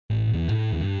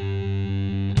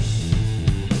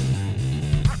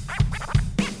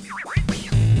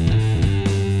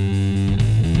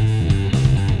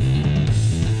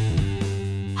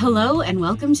Hello and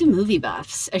welcome to Movie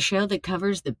Buffs, a show that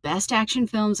covers the best action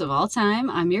films of all time.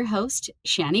 I'm your host,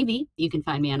 Shani B. You can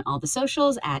find me on all the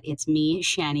socials at It's Me,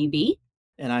 Shani B.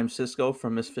 And I'm Cisco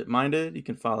from Misfit Minded. You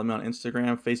can follow me on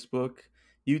Instagram, Facebook,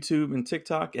 YouTube, and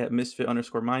TikTok at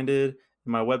misfit_minded, and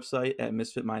my website at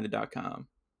misfitminded.com.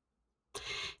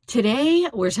 Today,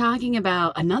 we're talking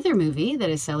about another movie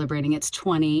that is celebrating its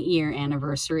 20-year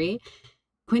anniversary,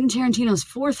 Quentin Tarantino's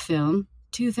fourth film,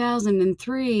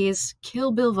 2003's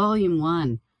Kill Bill Volume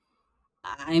 1.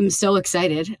 I'm so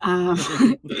excited.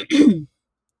 If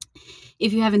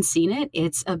you haven't seen it,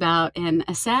 it's about an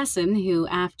assassin who,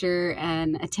 after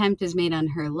an attempt is made on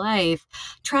her life,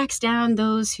 tracks down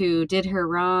those who did her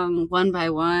wrong one by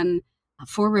one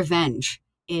for revenge.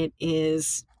 It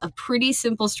is a pretty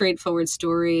simple, straightforward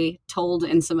story told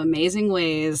in some amazing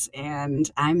ways, and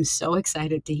I'm so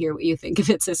excited to hear what you think of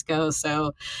it, Cisco.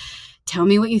 So tell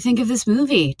me what you think of this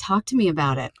movie. Talk to me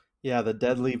about it. Yeah, the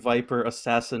Deadly Viper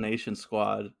Assassination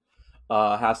Squad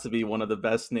has to be one of the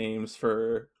best names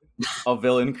for a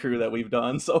villain crew that we've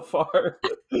done so far.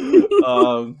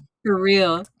 um, For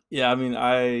real. yeah, I mean,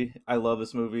 I love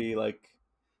this movie. Like,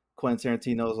 Quentin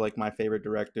Tarantino is like my favorite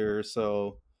director,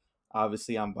 so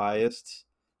obviously I'm biased.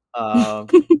 Um,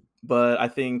 but I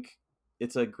think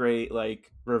it's a great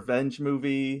like revenge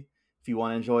movie if you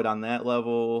want to enjoy it on that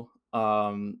level.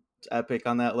 It's epic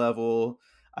on that level.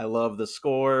 I love the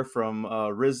score from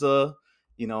RZA.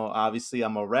 You know, obviously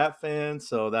I'm a rap fan,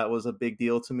 so that was a big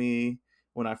deal to me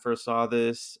when I first saw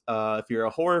this. If you're a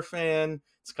horror fan,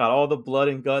 it's got all the blood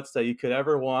and guts that you could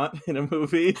ever want in a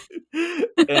movie.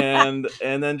 And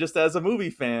then just as a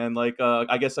movie fan, like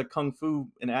I guess a kung fu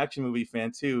and action movie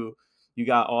fan too, you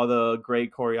got all the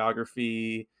great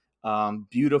choreography,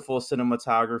 beautiful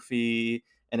cinematography,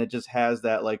 and it just has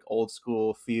that like old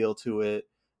school feel to it,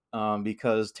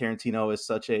 because Tarantino is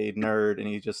such a nerd and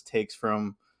he just takes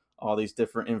from all these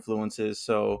different influences.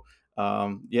 So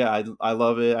yeah, I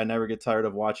love it. I never get tired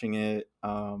of watching it.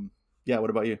 Yeah, what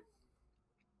about you?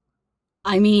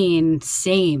 I mean,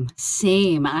 same,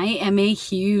 same. I am a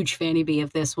huge fanny bee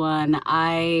of this one.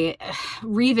 I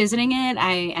revisiting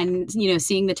it,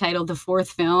 seeing the title, the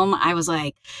fourth film, I was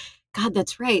like, God,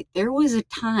 that's right. There was a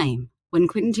time when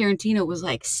Quentin Tarantino was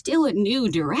like still a new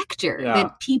director Yeah.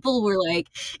 that people were like,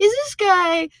 is this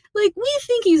guy like we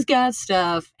think he's got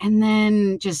stuff? And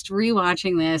then just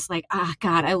rewatching this, like,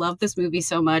 God, I love this movie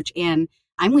so much. And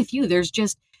I'm with you. There's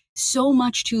just so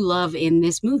much to love in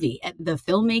this movie. The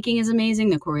filmmaking is amazing,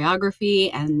 the choreography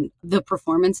and the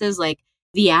performances, like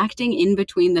the acting in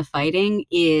between the fighting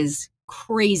is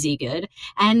crazy good.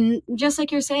 And just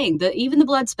like you're saying, the even the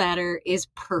blood spatter is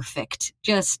perfect.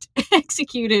 Just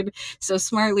executed so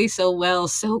smartly, so well,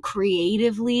 so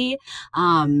creatively.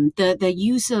 The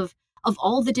use of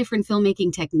all the different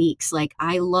filmmaking techniques. Like,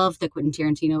 I love that Quentin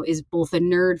Tarantino is both a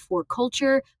nerd for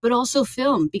culture, but also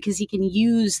film, because he can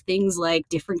use things like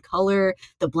different color,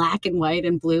 the black and white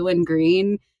and blue and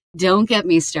green. Don't get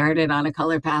me started on a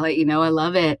color palette. You know, I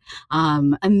love it.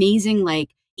 Amazing,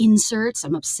 like, inserts.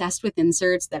 I'm obsessed with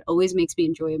inserts. That always makes me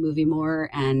enjoy a movie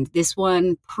more. And this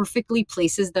one perfectly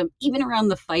places them even around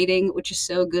the fighting, which is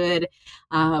so good.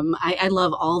 I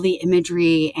love all the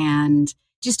imagery and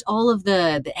just all of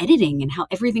the editing and how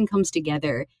everything comes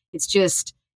together. It's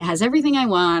just it has everything I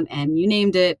want, and you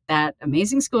named it. That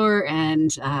amazing score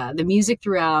and the music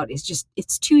throughout is just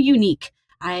it's too unique.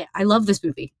 I love this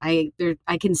movie. I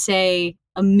can say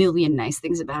a million nice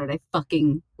things about it. I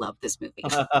fucking love this movie.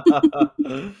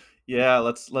 Yeah,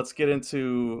 let's get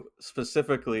into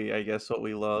specifically, I guess, what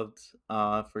we loved.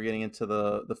 For getting into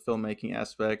the filmmaking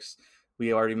aspects,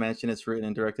 we already mentioned it's written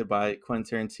and directed by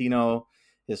Quentin Tarantino,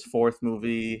 his fourth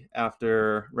movie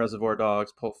after Reservoir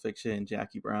Dogs, Pulp Fiction,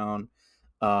 Jackie Brown.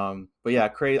 But yeah,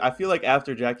 crazy. I feel like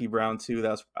after Jackie Brown too,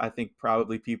 that's I think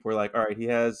probably people were like, all right, he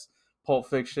has Pulp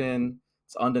Fiction,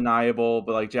 it's undeniable,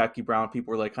 but like Jackie Brown,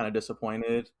 people were like kind of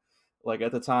disappointed like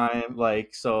at the time,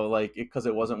 like so like because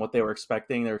it wasn't what they were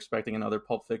expecting. They were expecting another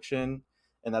Pulp Fiction,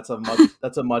 and that's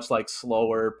a much like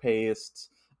slower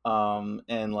paced,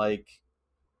 and like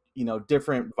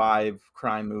different vibe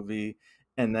crime movie.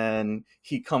 And then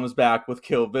he comes back with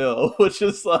Kill Bill, which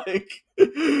is like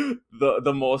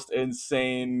the most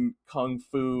insane kung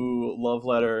fu love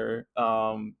letter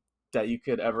that you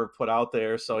could ever put out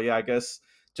there. So yeah, I guess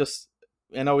just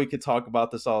I know we could talk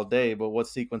about this all day, but what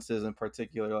sequences in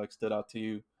particular like stood out to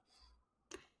you?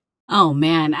 Oh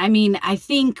man, I mean, I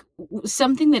think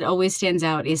something that always stands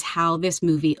out is how this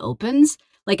movie opens.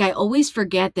 Like, I always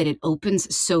forget that it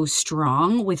opens so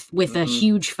strong with a Hmm.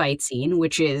 huge fight scene,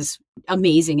 which is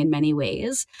amazing in many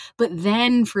ways. But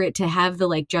then for it to have the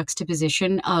like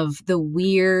juxtaposition of the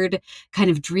weird kind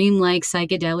of dreamlike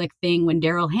psychedelic thing when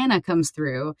Daryl Hannah comes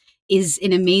through is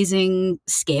an amazing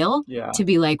scale Yeah. to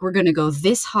be like, we're going to go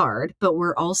this hard, but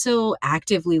we're also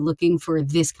actively looking for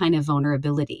this kind of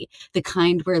vulnerability, the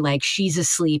kind where like she's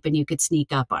asleep and you could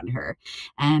sneak up on her.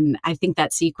 And I think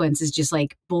that sequence is just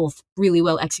like both really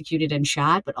well executed and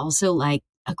shot, but also like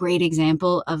a great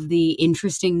example of the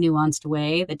interesting, nuanced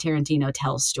way that Tarantino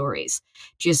tells stories.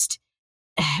 Just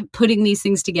putting these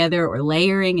things together or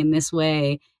layering in this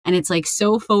way. And it's like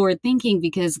so forward thinking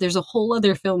because there's a whole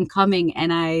other film coming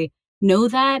and I know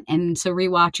that. And so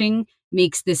rewatching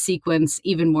makes this sequence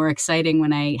even more exciting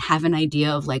when I have an idea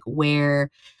of like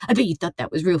where I bet you thought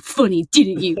that was real funny,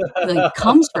 didn't you? Like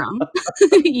comes from.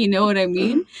 You know what I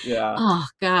mean? Yeah. Oh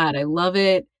god, I love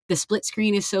it. The split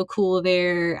screen is so cool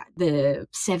there. The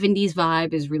 70s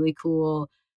vibe is really cool.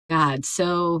 God,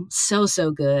 so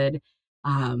good.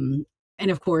 Um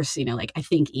and of course, you know, like I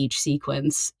think each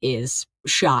sequence is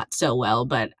shot so well,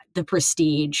 but the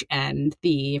prestige and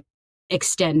the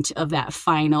extent of that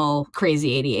final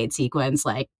crazy 88 sequence,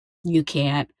 like you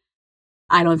can't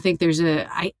I don't think there's a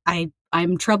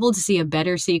I'm troubled to see a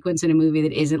better sequence in a movie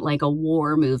that isn't like a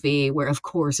war movie where of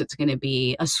course it's going to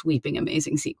be a sweeping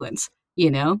amazing sequence,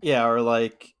 you know? Yeah, or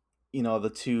like,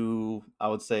 the two, I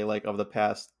would say, like, of the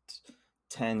past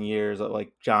 10 years,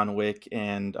 like John Wick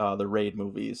and the Raid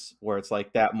movies, where it's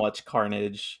like that much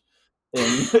carnage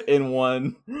in in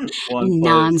one place.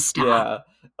 Nonstop.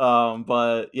 Yeah.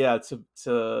 But yeah,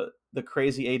 to the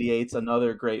Crazy 88's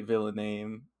another great villain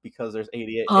name because there's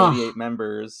Oh, 88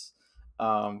 members.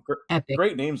 epic.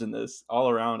 Great names in this all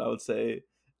around, I would say.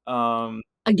 Um,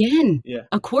 Again, yeah.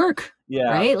 a quirk,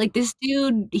 Yeah. right? Like this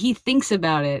dude, he thinks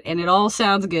about it and it all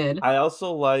sounds good. I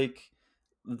also like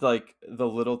the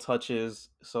little touches.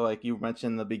 So like you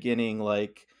mentioned in the beginning,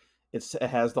 like it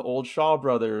has the old Shaw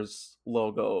Brothers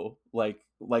logo, like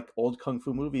old kung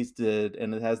fu movies did,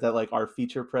 and it has that like our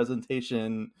feature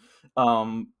presentation,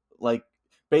 like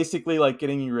basically like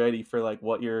getting you ready for like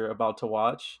what you're about to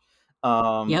watch.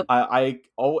 Yep.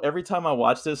 Every time I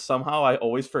watch this, somehow I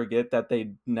always forget that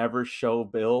they never show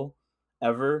Bill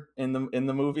ever in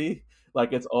the movie.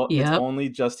 Like it's Yep. only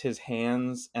just his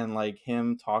hands and like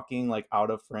him talking like out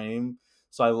of frame.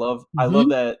 So I love Mhm.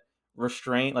 that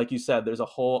restraint. Like you said, there's a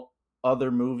whole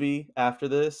other movie after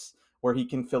this where he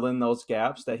can fill in those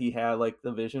gaps that he had like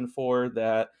the vision for,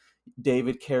 that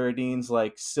David Carradine's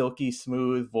like silky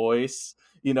smooth voice,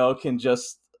 can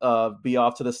just be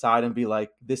off to the side and be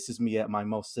like, "This is me at my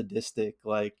most sadistic."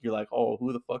 Like you're like, "Oh,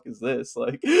 who the fuck is this?"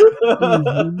 Like,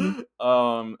 Mhm.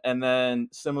 and then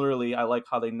similarly, I like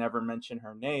how they never mention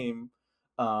her name.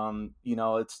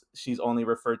 It's she's only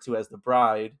referred to as the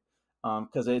bride,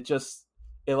 because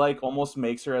it like almost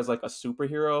makes her as like a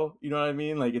superhero. You know what I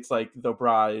mean? Like it's like the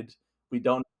bride. We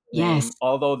don't know her Yes. name.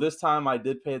 Although this time I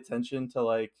did pay attention to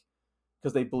like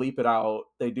because they bleep it out.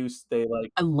 They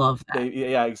like I love that. they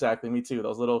yeah, exactly. Me too.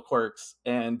 Those little quirks.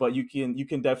 But you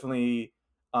can definitely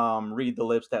read the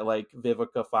lips that like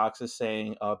Vivica Fox is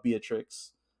saying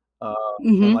Beatrix. Uh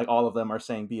and Mhm. like all of them are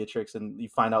saying Beatrix, and you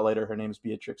find out later her name's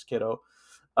Beatrix Kiddo.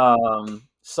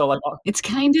 So like It's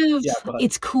kind of yeah, go ahead.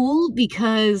 it's cool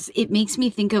because it makes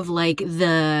me think of like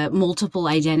the multiple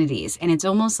identities. And it's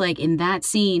almost like in that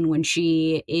scene when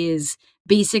she is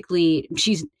basically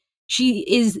she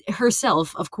is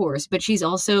herself, of course, but she's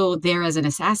also there as an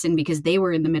assassin because they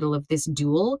were in the middle of this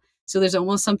duel. So there's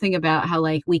almost something about how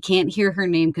like we can't hear her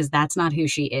name because that's not who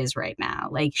she is right now.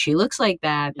 Like she looks like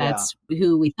that. Yeah. That's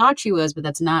who we thought she was, but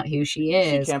that's not who she She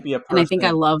is. can't be a And I think I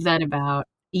person love that about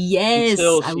Yes,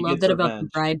 until I she love gets that about the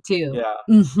revenge. bride too. Yeah.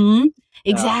 Mhm. Yeah.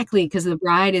 Exactly, because the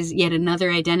bride is yet another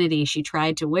identity she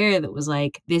tried to wear that was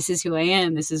like, "This is who I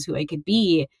am, this is who I could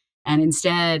be," and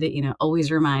instead, you know,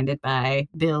 always reminded by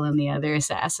Bill and the other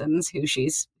assassins who she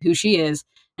is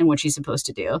and what she's supposed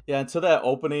to do. Yeah, and to that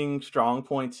opening strong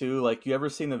point too, like you ever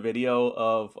seen the video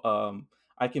of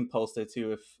I can post it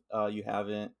too if you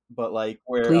haven't, but like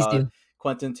where Please do.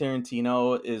 Quentin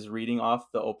Tarantino is reading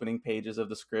off the opening pages of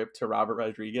the script to Robert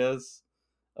Rodriguez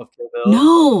of Kill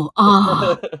No!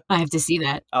 Ah, Bill. I have to see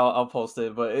that. I'll post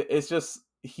it, but it's just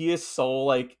he is so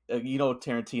like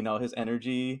Tarantino, his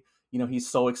energy. He's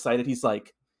so excited. He's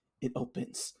like, it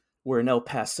opens. We're in El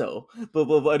Paso, blah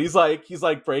blah blah. And he's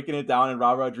like breaking it down, and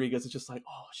Rob Rodriguez is just like,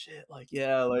 oh shit, like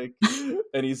yeah, like,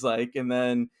 and he's like, and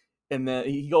then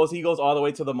he goes all the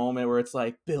way to the moment where it's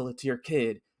like, Bill, it's your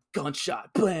kid, gunshot,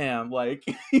 blam, like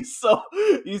he's so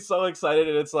excited,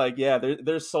 and it's like, yeah,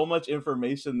 there's so much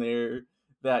information there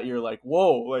that you're like,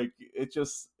 whoa, like it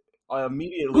just Well, and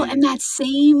immediately.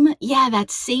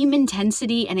 that same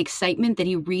intensity and excitement that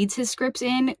he reads his scripts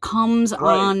in comes Right,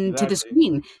 on to the exactly.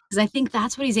 screen, because I think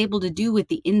that's what he's able to do with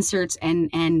the inserts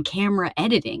and camera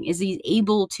editing, is he's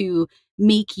able to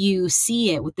make you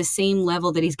see it with the same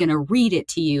level that he's gonna read it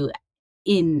to you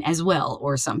in as well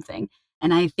or something.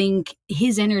 And I think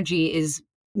his energy is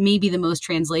maybe the most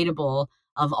translatable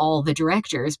of all the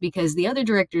directors, because the other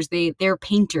directors, they're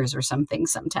painters or something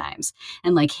sometimes.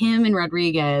 And like him and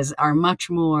Rodriguez are much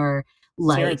more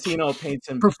like Tarantino paints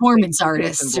in performance he paints in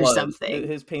artists or blood. something.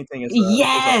 His painting is a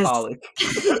Yes. colic.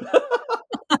 Yeah.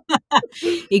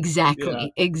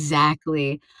 Exactly,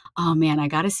 exactly. Oh man, I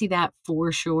gotta see that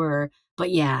for sure.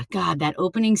 But yeah, God, that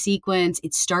opening sequence,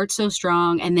 it starts so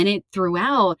strong and then it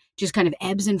throughout just kind of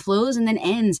ebbs and flows and then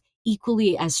ends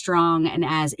equally as strong and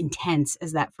as intense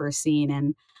as that first scene.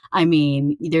 And I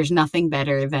mean, there's nothing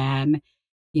better than,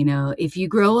 if you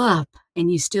grow up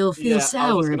and you still feel Yeah, I was just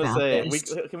sour gonna about say, we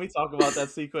this. can we talk about that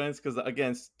sequence? Because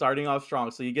again, starting off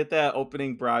strong. So you get that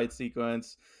opening bride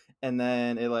sequence, and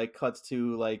then it like cuts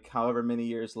to like however many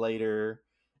years later,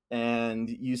 and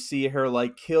you see her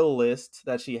like kill list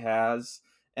that she has.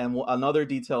 And another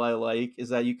detail I like is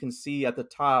that you can see at the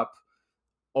top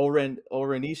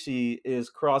Orenishi is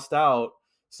crossed out.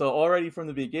 So already from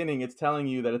the beginning, it's telling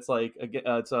you that it's like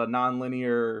it's a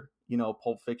non-linear,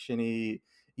 Pulp Fiction-y.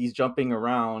 He's jumping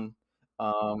around.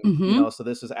 Mhm. So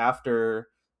this is after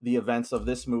the events of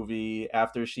this movie,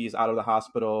 after she's out of the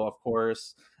hospital, of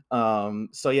course.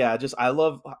 So yeah, just I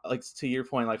love, like, to your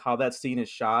point, like how that scene is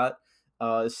shot.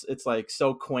 It's like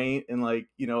so quaint and like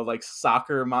like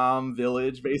soccer mom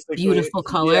village basically. Beautiful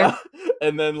color. Yeah.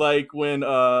 And then like when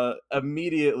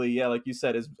immediately, yeah, like you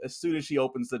said, as soon as she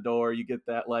opens the door, you get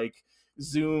that like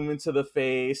zoom into the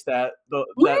face, that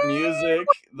music,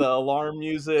 the alarm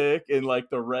music, and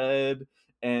like the red,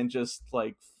 and just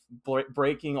like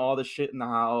breaking all the shit in the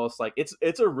house. Like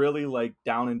it's a really like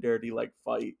down and dirty like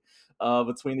fight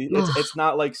between it's Ugh,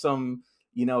 not like some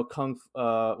kung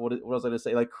what was I gonna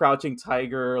say, like crouching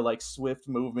tiger, like swift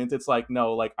movement. It's like,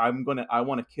 no, like I want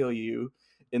to kill you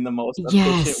in the most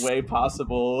efficient yes. way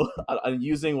possible. I'm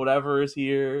using whatever is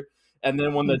here. And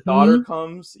then when the daughter Mhm.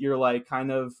 comes, you're like,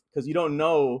 kind of, because you don't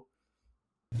know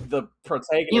the Yeah,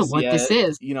 protagonist what this yet.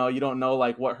 is. You don't know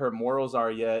like what her morals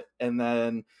are yet. And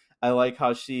then I like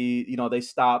how she, they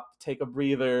stop, take a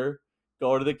breather,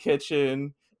 go to the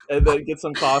kitchen, and then get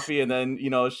some coffee, and then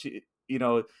she,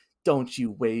 don't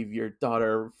you wave your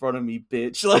daughter in front of me,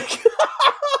 bitch. Like,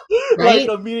 like Right?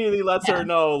 immediately lets Yeah. her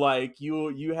know, like,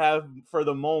 you have, for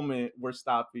the moment, we're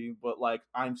stopping, but like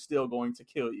I'm still going to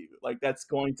kill you. Like that's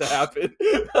going to happen.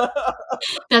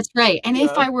 That's right, and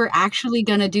if Yeah. I were actually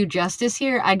gonna do justice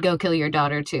here, I'd go kill your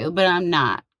daughter too, but I'm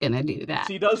not gonna do that,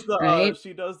 right?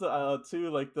 She does the too,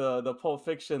 like the Pulp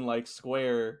Fiction like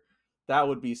square. That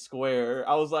would be square.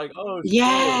 I was like, oh shit.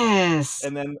 Yes.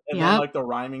 And then Yep, like the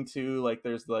rhyming too, like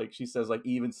there's like she says like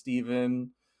even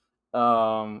Steven,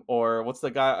 or what's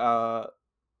the guy,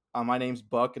 my name's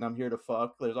Buck and I'm here to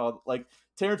fuck. There's all like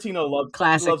Tarantino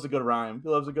classic. loves a good rhyme. He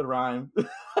loves a good rhyme.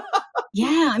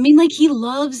 Yeah, I mean, like,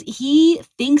 he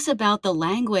thinks about the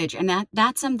language, and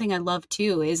that's something I love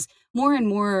too, is more and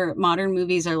more modern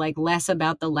movies are, like, less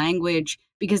about the language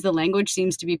because the language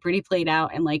seems to be pretty played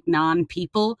out and, like,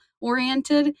 non-people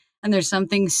oriented, and there's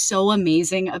something so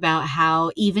amazing about how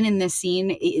even in this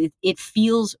scene, it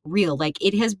feels real, like,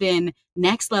 it has been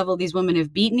next level, these women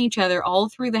have beaten each other all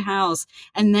through the house,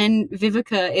 and then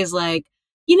Vivica is like,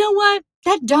 "You know what?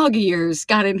 That dog of yours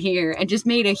got in here and just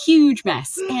made a huge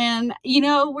mess. And,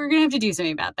 we're going to have to do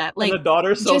something about that." And the Like,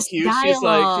 daughter's so just cute. She's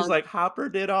dialogue. like Hopper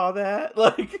did all that.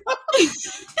 Like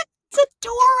It's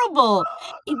adorable.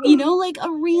 Like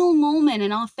a real moment,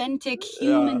 an authentic yeah.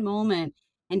 human moment.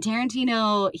 And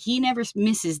Tarantino, he never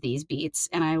misses these beats.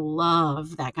 And I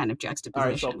love that kind of All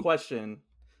right, so juxtaposition. question.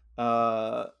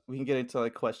 We can get into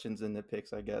like questions and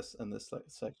nitpicks, I guess, in this like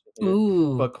section here.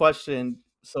 Ooh. But question,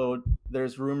 so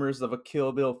there's rumors of a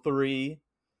Kill Bill 3,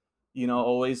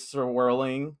 always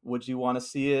swirling. Would you want to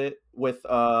see it with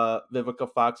Vivica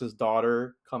Fox's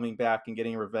daughter coming back and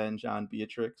getting revenge on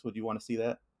Beatrix? Would you want to see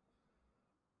that?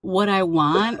 What I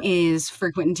want is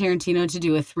for Quentin Tarantino to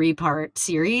do a three-part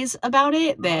series about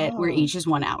it that where Oh, each is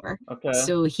 1 hour. okay.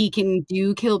 So he can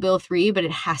do Kill Bill 3, but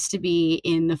it has to be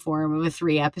in the form of a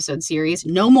 3-episode series,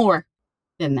 no more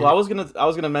than Well, that. I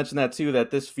was gonna mention that too.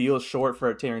 That this feels short for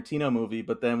a Tarantino movie,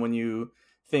 but then when you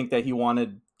think that he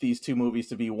wanted these two movies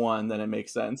to be one, then it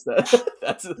makes sense.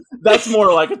 That's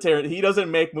more like a Tarantino. He doesn't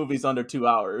make movies under 2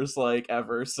 hours like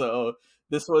ever. So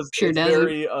Sure doesn't.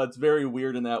 it's very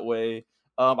weird in that way.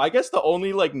 I guess the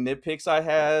only like nitpicks I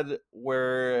had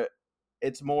were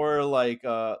it's more like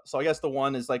so I guess the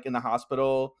one is like in the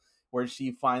hospital where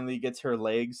she finally gets her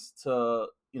legs to,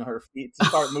 her feet to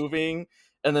start moving,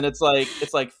 and then it's like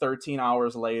 13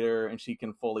 hours later and she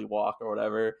can fully walk or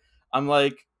whatever. I'm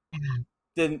like,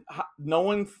 did no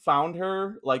one found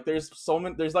her? Like there's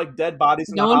like dead bodies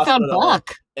in No the one found hospital,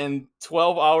 Buck, and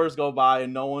 12 hours go by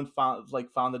and no one found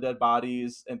the dead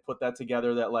bodies and put that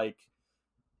together that like,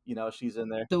 she's in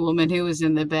there. the woman who was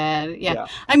in the bed. Yeah. Yeah.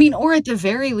 I mean, or at the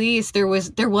very least, there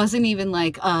wasn't even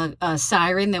like a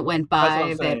siren that went That's what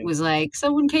I'm by that saying. was like,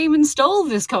 someone came and stole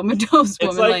this comatose It's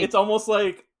woman. like Like, it's almost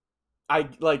like I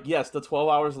like yes, the 12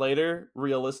 hours later,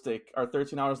 realistic, or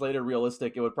 13 hours later,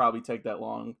 realistic, it would probably take that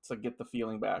long to get the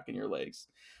feeling back in your legs.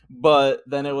 But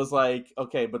then it was like,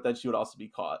 okay, but then she would also be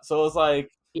caught. So it was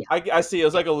like, yeah. I see, it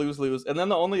was Yeah. like a lose lose. And then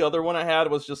the only other one I had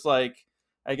was just like,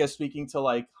 I guess speaking to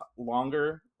like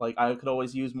longer, like I could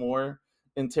always use more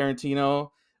in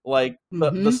Tarantino. Like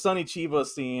the Mhm. Sonny Chiba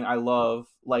scene, I love.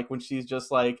 Like when she's just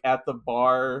like at the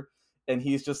bar and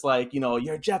he's just like,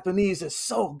 your Japanese is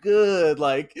so good.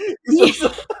 Like he's Yeah.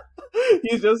 just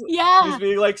he's just he's Yeah.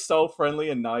 being like so friendly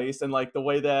and nice, and like the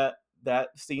way that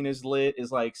scene is lit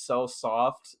is like so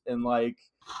soft and like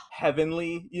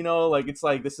heavenly, like it's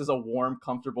like this is a warm,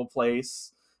 comfortable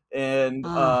place, and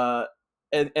Ah.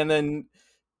 and then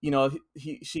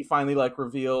she finally like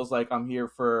reveals like I'm here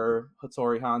for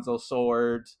Hattori Hanzo's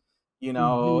sword. The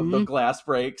Mhm. glass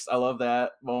breaks. I love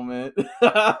that moment.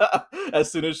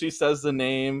 As soon as she says the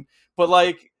name, but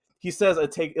like he says,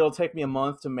 it'll take me a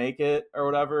month to make it or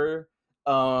whatever.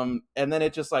 And then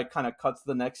it just like kind of cuts to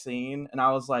the next scene, and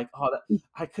I was like, oh,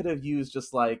 I could have used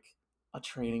just like a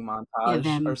training Yeah, montage or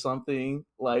them. something,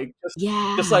 like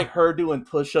just like Yeah. her doing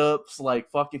push-ups, like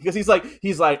fucking, because he's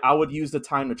like I would use the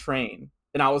time to train,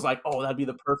 and I was like, oh, that'd be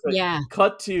the perfect Yeah.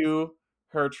 cut to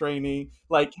her training.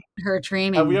 Like, Her have we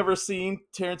training. ever seen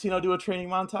Tarantino do a training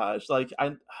montage? Like,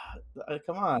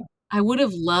 come on. I would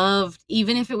have loved,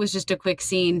 even if it was just a quick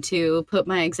scene, to put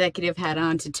my executive hat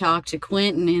on to talk to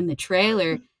Quentin in the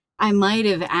trailer. I might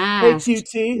have Hey, asked,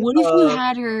 QT. what if you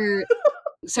had her.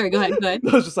 Sorry, go ahead, go ahead.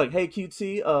 I was just like, hey,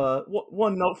 QT.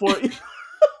 One note for you.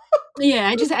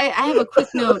 Yeah, I have a quick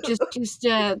note. Just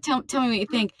tell me what you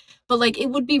think. But like, it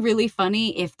would be really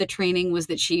funny if the training was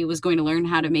that she was going to learn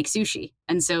how to make sushi,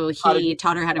 and so how to he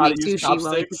taught her how to how to make use sushi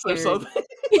while he chopsticks or prepared something.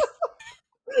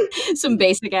 some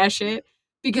basic ass shit.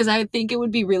 Because I think it would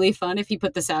be really fun if he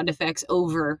put the sound effects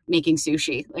over making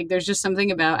sushi. Like, there's just something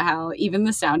about how even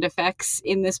the sound effects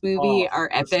in this movie Oh, are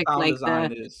the epic. sound Like design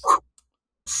the is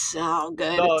so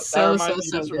good, no. That so so reminded you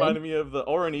so just good. reminded me of the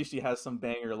Oranishi has some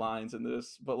banger lines in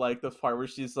this, but like the part where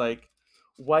she's like,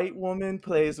 "White woman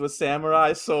plays with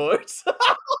samurai swords."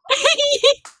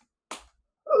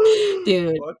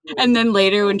 Dude. Fucking And then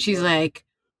later when so she's funny. like,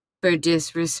 for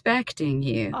disrespecting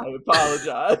you. I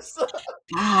apologize.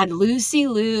 God, Lucy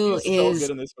Liu She's so good is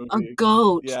in this a movie.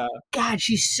 goat. Yeah, God,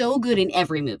 she's so good in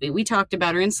every movie. We talked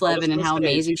about her in I was just Slevin and gonna how say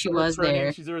amazing she was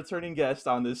there. she's a returning guest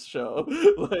on this show.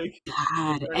 Like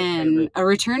God, returning and favorite. a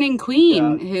returning Yeah.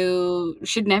 queen who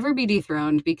should never be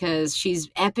dethroned because she's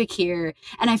epic here.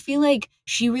 And I feel like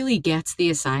she really gets the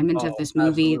assignment of Oh, this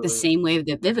movie the absolutely. same way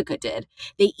that Vivica did.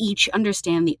 They each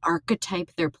understand the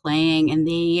archetype they're playing and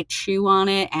they chew on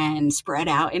it and spread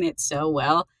out in it so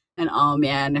well. And oh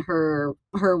man, her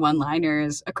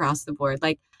one-liners across the board.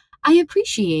 Like, I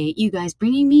appreciate you guys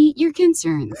bringing me your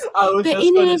concerns, I was but just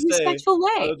in gonna a say, respectful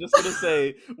I way. was just gonna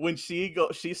say when she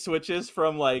switches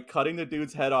from like cutting the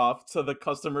dude's head off to the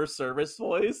customer service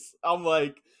voice, I'm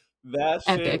like, that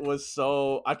shit Epic. was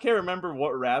so. I can't remember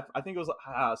what rap. I think it was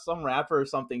some rapper or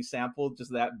something sampled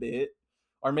just that bit,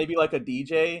 or maybe like a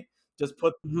DJ just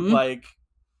put Mhm.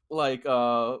 like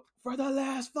for the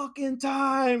last fucking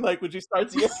time, like when she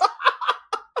starts yelling.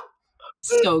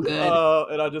 So good. And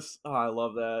I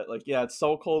love that. Like, yeah, it's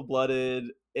so cold blooded,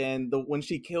 and the when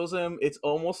she kills him, it's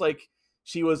almost like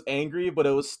she was angry, but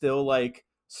it was still like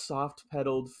soft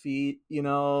pedaled feet,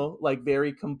 like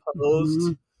very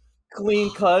composed, Mhm. clean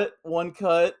cut, one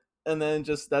cut, and then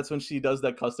just that's when she does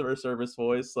that customer service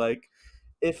voice, like,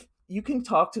 if you can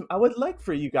talk to, I would like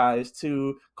for you guys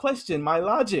to question my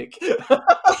logic.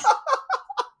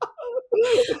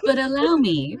 But allow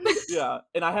me. Yeah,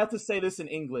 and I have to say this in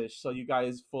English so you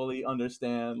guys fully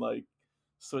understand. Like,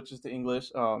 switches to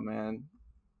English. Oh man,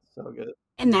 so good.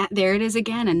 And that there it is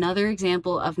again, another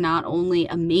example of not only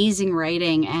amazing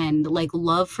writing and like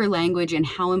love for language and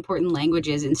how important language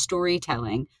is in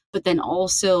storytelling, but then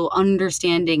also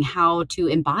understanding how to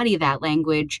embody that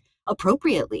language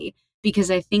appropriately.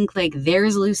 Because I think like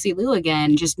there's Lucy Liu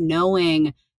again, just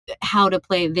knowing how to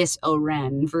play this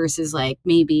Oren versus like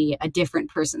maybe a different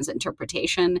person's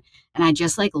interpretation. And I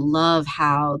just like love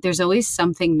how there's always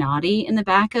something naughty in the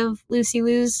back of Lucy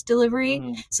Liu's delivery.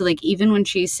 Mhm. So like even when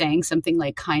she's saying something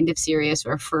like kind of serious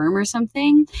or firm or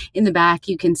something, in the back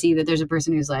you can see that there's a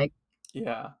person who's like,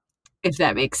 Yeah. if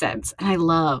that makes sense. And I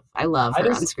love I her on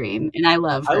just screen, and I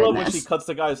love I her in love when she this. cuts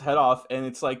the guy's head off, and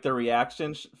it's like the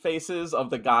reaction faces of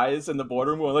the guys in the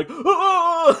boardroom who are like,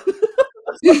 "Oh!"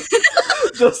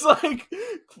 just like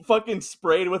fucking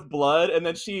sprayed with blood. And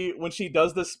then when she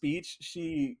does the speech,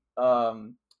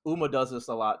 Uma does this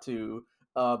a lot too.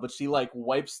 But she like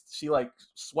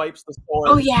swipes the Oh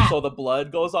sword yeah, so the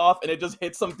blood goes off, and it just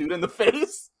hits some dude in the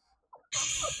face.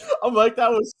 I'm like, I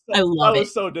that love it.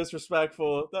 was so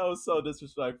disrespectful. That was so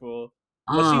disrespectful.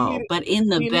 But Oh, but in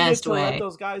the she needed best to let way.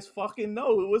 those guys fucking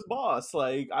know who was boss.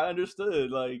 Like, I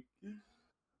understood. Like,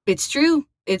 It's true.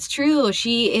 It's true.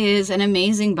 She is an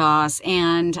amazing boss,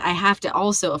 and I have to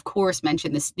also, of course,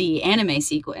 mention this the anime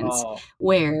sequence oh,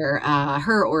 where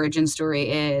her origin story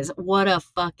is. What a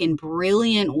fucking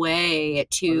brilliant way I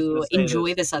was gonna to say enjoy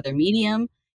this. this other medium.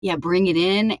 Yeah, bring it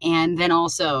in, and then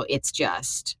also it's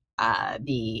just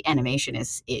the animation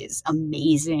is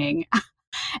amazing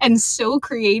and so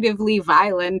creatively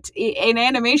violent in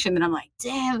animation that I'm like,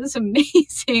 damn, this is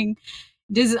amazing.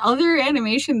 Does other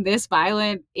animation this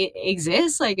violent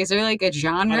exist? Like, is there like a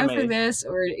genre for Anime. this,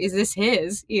 or is this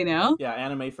his? You know? Yeah,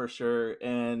 anime for sure.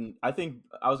 And I think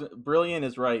I was brilliant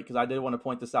is right because I did want to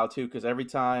point this out too. Because every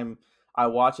time I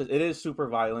watch it, it is super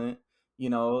violent.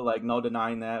 Like no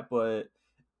denying that. But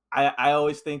I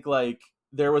always think like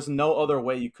there was no other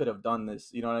way you could have done this.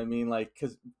 You know what I mean? Like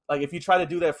because like if you try to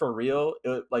do that for real,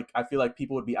 like I feel like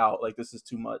people would be out. Like this is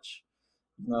too much.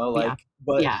 Yeah,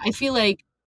 But yeah. I feel like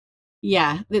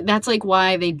yeah, that's like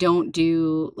why they don't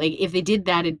do like if they did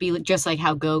that, it'd be just like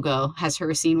how Gogo has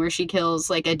her scene where she kills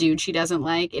like a dude she doesn't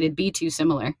like. It'd be too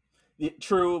similar.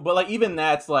 True, but like even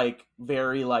that's like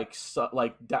very like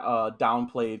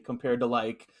downplayed compared to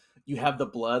like you have the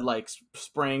blood like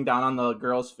spraying down on the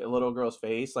little girl's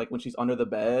face like when she's under the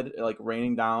bed like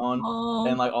raining down and Oh,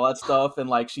 like all that stuff and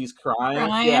like she's crying.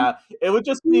 Ryan, Yeah, it would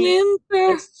just be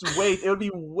whimper. it would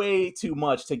be way too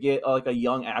much to get like a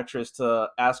young actress to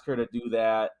ask her to do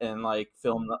that and like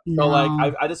film. So like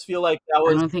No, I just feel like that I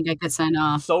was don't think I could sign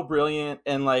off. so brilliant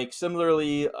and like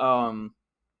similarly I've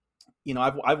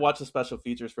watched the special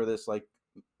features for this like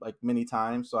many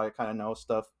times, so I kind of know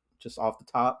stuff just off the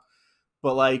top.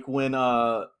 But like when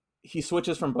he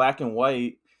switches from black and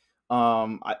white,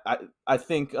 I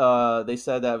think they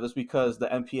said that it was because the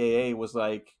MPAA was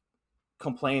like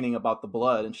complaining about the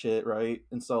blood and shit, right?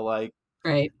 And so like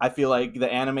Right. I feel like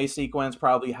the anime sequence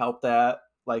probably helped that,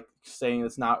 like saying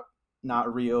it's not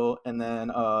real. And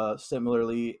then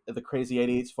similarly, the Crazy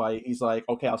 88s fight, he's like,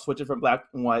 okay, I'll switch it from black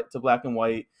and white to black and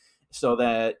white so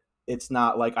that it's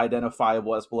not like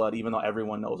identifiable as blood, even though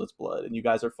everyone knows it's blood, and you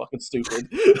guys are fucking stupid.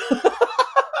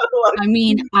 I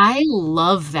mean, I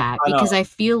love that I because know. I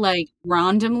feel like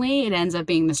randomly it ends up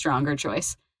being the stronger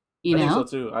choice, you I think so know?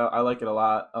 too. I like it a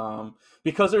lot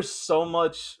because there's so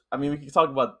much. I mean, we can talk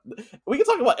about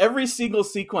every single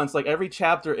sequence, like every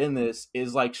chapter in this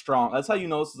is like strong. That's how you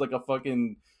know this is like a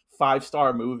fucking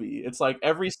 5-star movie. It's like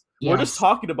we're just Yes,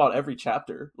 talking about every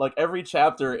chapter. Like every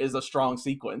chapter is a strong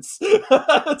sequence.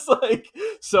 It's like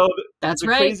so that's the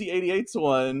right. Crazy 88's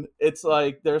one. It's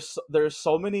like there's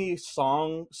so many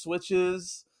song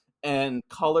switches and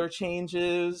color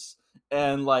changes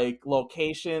and like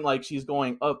location, like she's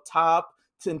going up top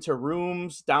into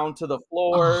rooms down to the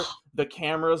floor, Oh, the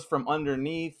cameras from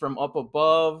underneath, from up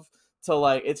above to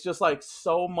like it's just like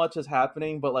so much is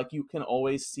happening, but like you can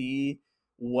always see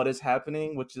what is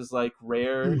happening, which is like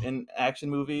rare mm. in action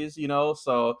movies.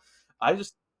 So I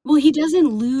just Well, he doesn't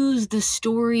lose the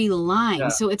storyline. yeah,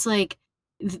 So it's like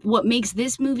what makes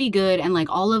this movie good and like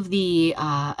all of the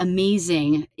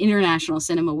amazing international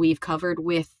cinema we've covered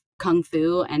with kung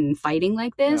fu and fighting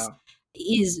like this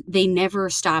yeah. is they never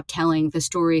stop telling the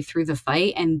story through the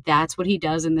fight. And that's what he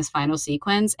does in this final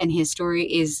sequence. And his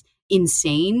story is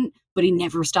insane, but he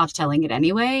never stops telling it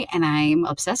anyway. And I'm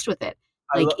obsessed with it.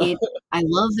 I Like lo- I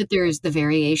love that there's the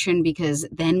variation because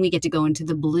then we get to go into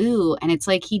the blue and it's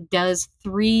like he does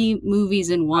 3 movies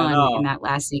in I one in know. that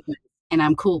last sequence, and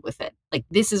I'm cool with it. Like,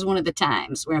 this is one of the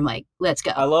times where I'm like, "Let's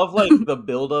go." I love like the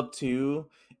build up too.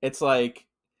 It's like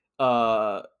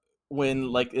uh when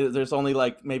like there's only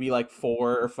like maybe like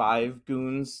 4 or 5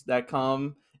 goons that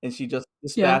come and she just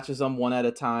Yeah. dispatches them one at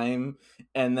a time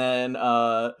and then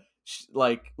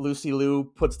like Lucy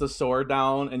Liu puts the sword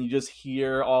down and you just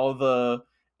hear all the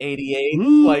 88s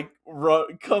Mm. like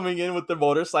coming in with the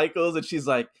motorcycles and she's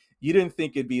like "You didn't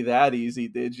think it'd be that easy,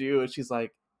 did you?" And she's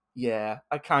like, "Yeah,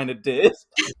 I kind of did."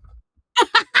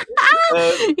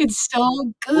 And It's so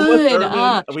Uma good.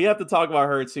 Thurman, we have to talk about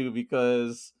her too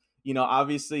because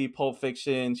obviously Pulp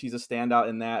Fiction, she's a standout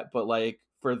in that, but like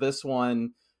for this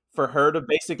one, for her to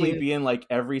basically Dude. be in like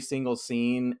every single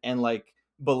scene and like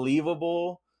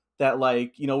believable that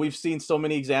like we've seen so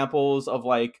many examples of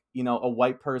like a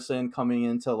white person coming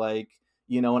into like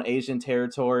an Asian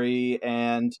territory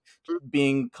and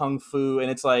being kung fu, and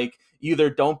it's like you either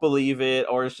don't believe it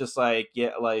or it's just like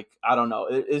yeah, like I don't know,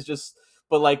 it's just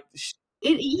but like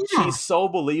Yeah. she's so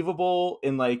believable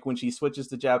in like when she switches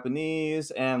to Japanese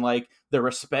and like the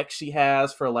respect she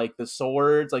has for like the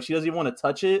swords. Like she doesn't even want to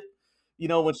touch it.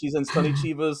 When she's in Sonny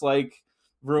Chiba's like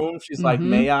room, she's like, Mhm.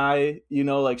 "May I?"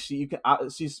 Like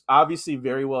she's obviously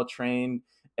very well trained,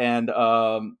 and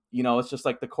it's just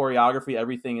like the choreography,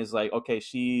 everything is like okay.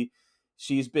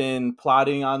 She's been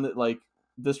plotting on like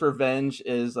this revenge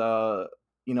is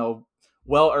you know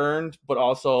well earned, but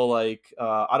also like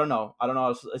I don't know.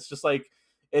 It's just like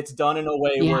it's done in a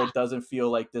way Yeah. where it doesn't feel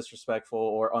like disrespectful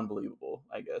or unbelievable,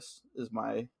 I guess is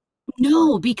my point.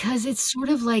 No, because it's sort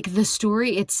of like the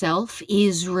story itself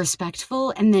is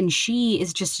respectful, and then she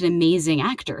is just an amazing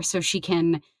actor, so she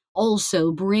can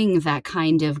also bring that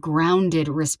kind of grounded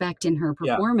respect in her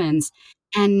Yeah. performance.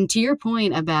 And to your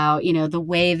point about, the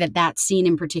way that that scene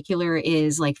in particular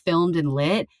is, like, filmed and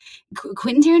lit,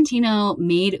 Quentin Tarantino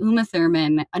made Uma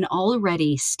Thurman, an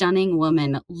already stunning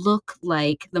woman, look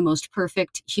like the most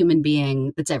perfect human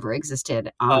being that's ever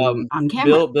existed on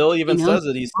camera. Bill even says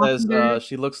it. She's He says slender.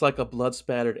 she looks like a blood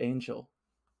spattered angel.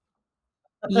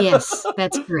 Yes,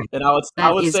 that's correct. And I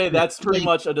That would is say correct. that's pretty Like,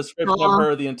 much a description of soft.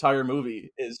 her the entire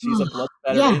movie is she's a Ugh, blood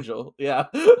spattered yeah, angel. Yeah.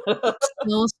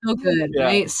 so good, Yeah.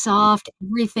 right? Soft,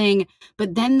 everything,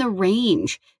 but then the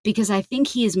range, because I think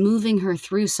he is moving her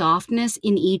through softness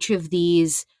in each of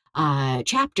these,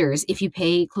 chapters, if you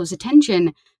pay close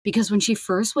attention, because when she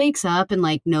first wakes up and,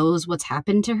 like, knows what's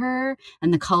happened to her,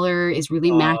 and the color is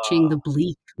really matching Uh, the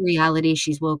bleak reality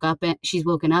she's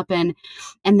woken up in,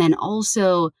 and then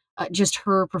also, just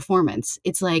her performance.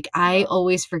 It's like, I yeah.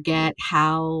 always forget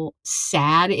how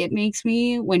sad it makes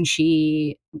me when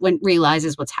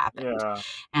realizes what's happened, Yeah.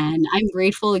 and I'm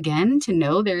grateful again to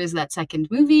know there is that second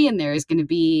movie and there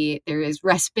is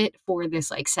respite for this,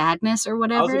 like, sadness or I was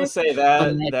gonna whatever, say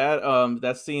but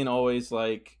that scene always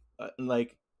like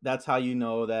that's how you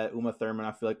know that Uma Thurman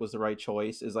I feel like was the right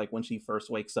choice is like when she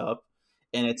first wakes up,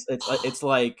 and it's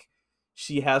like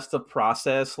she has to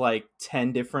process like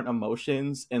 10 different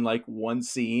emotions in like one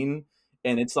scene,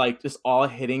 and it's like just all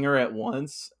hitting her at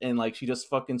once, and like she just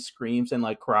fucking screams and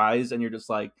like cries, and you're just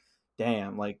like,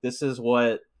 damn, like this is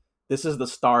the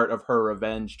start of her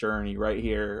revenge journey right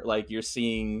here. Like you're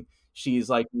seeing she's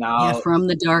like yeah, now from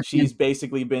the darkness. she's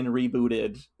basically been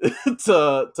rebooted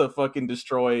to fucking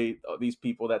destroy these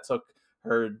people that took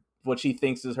her what she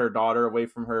thinks is her daughter away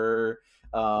from her,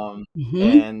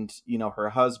 Mhm. and her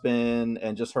husband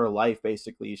and just her life.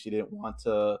 Basically she didn't want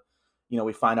to,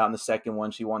 we find out in the second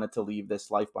one she wanted to leave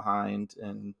this life behind,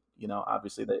 and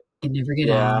obviously they Could never get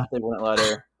yeah out. they wouldn't let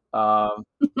her.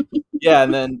 Yeah,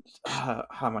 and then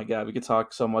oh my god, we could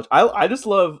talk so much. I just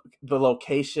love the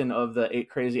location of the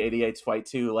Crazy 88's fight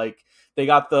too. Like they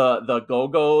got the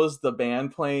Go-Go's, the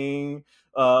band playing.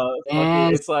 Fucking,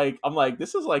 Yes. it's like I'm like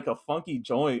this is like a funky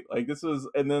joint. Like this is,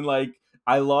 and then like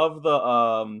I love the.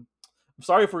 I'm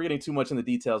sorry if we're getting too much in the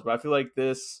details, but I feel like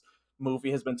this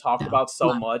movie has been talked No. about so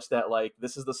Love. much that like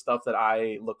this is the stuff that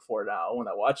I look for now when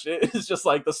I watch it. It's just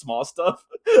like the small stuff,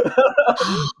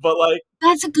 but like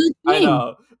That's a good I thing.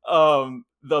 know.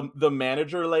 The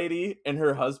manager lady and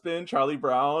her husband, Charlie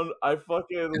Brown, I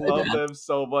fucking Good love job. them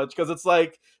so much because it's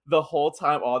like the whole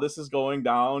time all this is going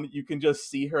down, you can just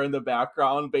see her in the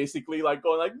background, basically like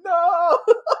going like no,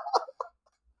 and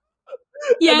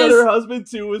then her Yes. husband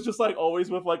too is just like always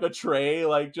with like a tray,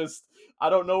 like just I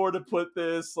don't know where to put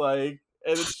this, like,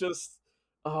 and it's just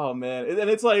oh man, and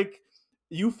it's like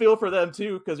you feel for them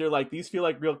too because you're like these feel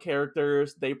like real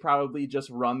characters. They probably just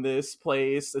run this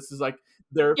place. This is like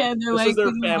their Yeah, they're this is like, their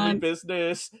 "Come family on."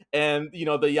 business, and the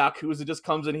yakuza just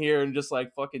comes in here and just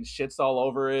like fucking shits all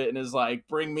over it and is like,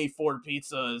 bring me 4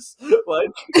 pizzas, like.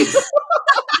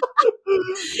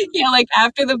 Yeah, like,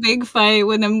 after the big fight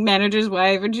when the manager's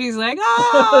wife and she's like,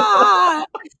 "Ah!"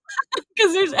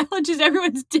 'Cause there's just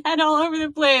everyone's dead all over the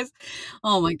place.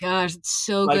 Oh my gosh, it's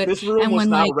so Like good. this room And was when,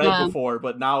 not like, red before,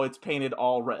 but now it's painted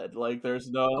all red. Like there's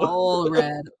no all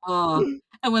red. Oh,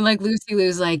 and when, like, Lucy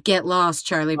Liu's like, "Get lost,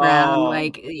 Charlie Brown," oh,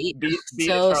 like, beat it,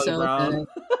 so, Charlie so Brown. good.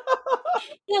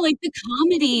 Yeah, like, the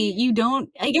comedy, you don't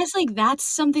I guess, like, that's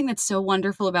something that's so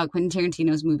wonderful about Quentin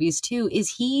Tarantino's movies too, is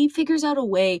he figures out a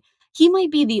way he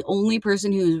might be the only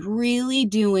person who's really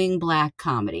doing black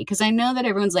comedy. Because I know that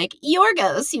everyone's like,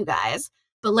 "Yorgos, you guys,"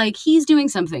 but, like, he's doing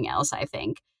something else, I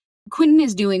think. Quentin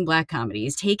is doing black comedy.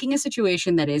 He's taking a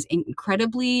situation that is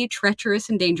incredibly treacherous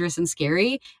and dangerous and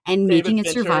scary and David making it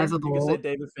Fincher. You could say survivable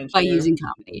David by Fincher. using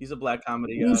comedy. He's a black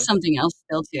comedy guy. Something else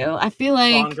still too. I feel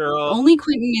Gone like Girl. only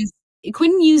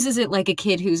Quentin uses it like a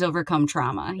kid who's overcome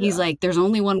trauma. He's Yeah. like, "There's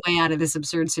only one way out of this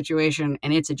absurd situation,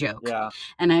 and it's a joke." Yeah.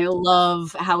 And I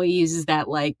love how he uses that,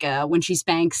 like, when she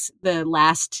spanks the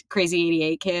last Crazy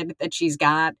 88 kid that she's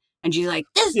got, and she's like,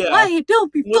 "This is why Yeah. you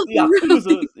don't be With the fucking around with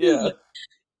Yakuza. Yeah. me."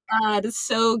 God, it's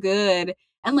so good.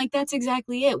 And, like, that's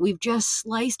exactly it. We've just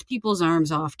sliced people's arms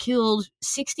off, killed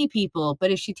 60 people, but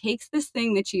if she takes this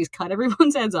thing that she's cut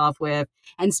everyone's heads off with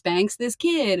and spanks this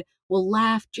kid, we'll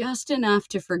laugh just enough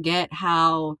to forget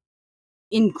how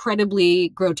incredibly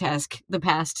grotesque the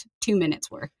past 2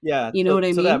 minutes were. Yeah. You know what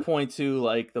I To that mean? point too,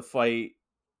 like the fight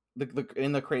the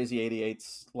in the Crazy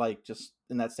 88s, like just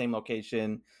in that same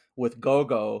location with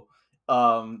Gogo,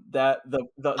 that the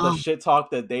Oh, shit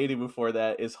talk that they do before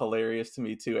that is hilarious to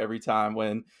me too. Every time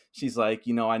when she's like,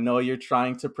 you know, I know you're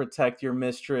trying to protect your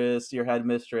mistress, your head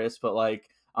mistress, but like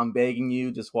I'm begging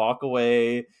you, just walk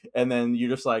away. And then you're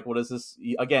just like, what is this?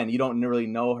 Again, you don't really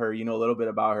know her. You know a little bit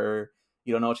about her.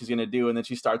 You don't know what she's gonna do, and then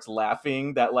she starts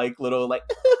laughing. That like little like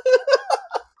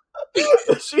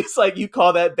she's like, "You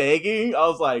call that begging?" I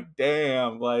was like,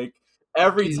 "Damn!" Like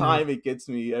every dude. time it gets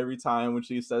me. Every time when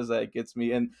she says that, it gets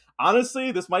me. And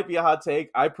honestly, this might be a hot take.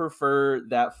 I prefer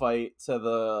that fight to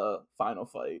the final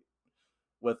fight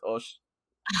with Osh.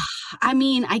 I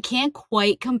mean, I can't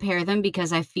quite compare them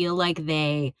because I feel like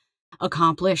they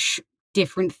accomplish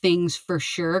different things for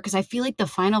sure. Because I feel like the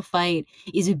final fight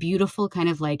is a beautiful kind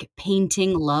of, like,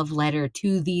 painting love letter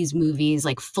to these movies,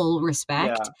 like, full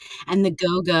respect, Yeah, and the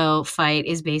Go-Go fight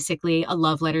is basically a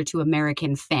love letter to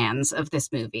American fans of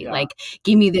this movie, yeah. like,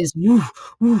 give me this "woo,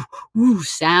 woo, woo"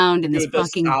 sound and this Dude, the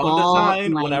fucking sound ball and,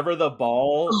 design like whenever the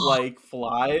ball oh, like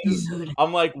flies, dude,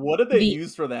 I'm like, what did they the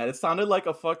use for that? It sounded like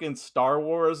a fucking Star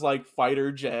Wars like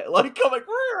fighter jet. Like I'm like,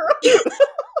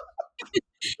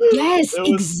 Yes, it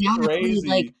was exactly,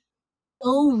 like, crazy.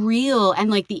 so real,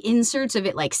 and, like, the inserts of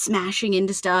it, like, smashing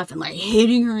into stuff and, like,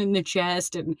 hitting her in the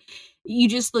chest, and you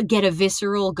just, like, get a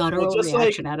visceral, Well, guttural just like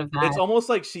reaction out of it's that. almost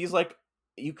like she's like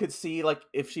you could see like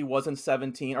if she wasn't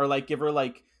 17 or like give her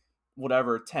like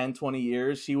whatever 10, 20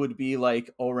 years, she would be like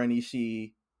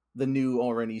Orenishi, the new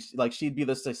Orenishi. Like she'd be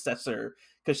the successor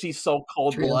because she's so True.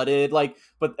 cold-blooded. Like,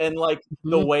 but and like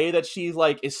the Mhm. way that she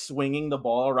like is swinging the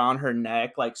ball around her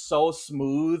neck, like so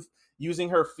smooth, using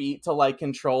her feet to like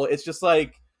control. It's just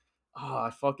like, oh, I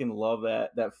fucking love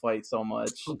that fight so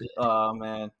much. So good. Oh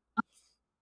man,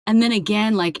 And then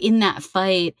again, like, in that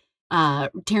fight,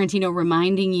 Tarantino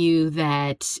reminding you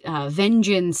that,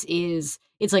 vengeance is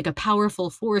it's like a powerful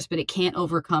force, but it can't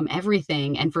overcome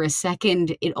everything, and for a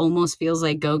second, it almost feels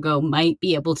like Go-Go might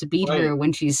be able to beat right. her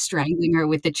when she's strangling her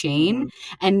with the chain, Hmm.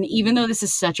 and even though this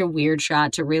is such a weird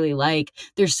shot to really like,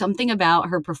 there's something about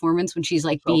her performance when she's,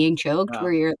 like, So being choked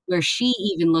yeah, where she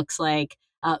even looks like,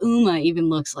 Uma even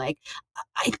looks like,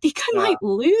 I think I yeah. might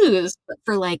lose, but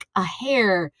for, like, a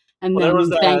hair, and Well, then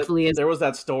thankfully it's there was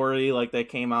that story like that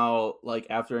came out like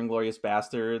after Inglorious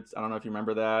Bastards. I don't know if you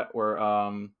remember that, where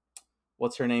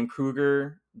what's her name,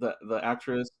 Kruger, the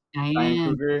actress Diane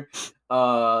Diane.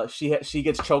 Kruger, she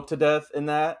gets choked to death in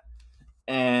that,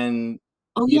 and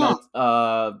Oh, you yeah.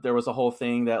 know there was a whole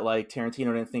thing that like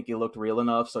Tarantino didn't think it looked real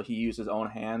enough, so he used his own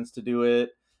hands to do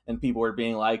it, and people were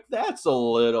being like, "That's a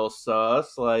little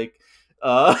sus," like,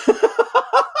 uh,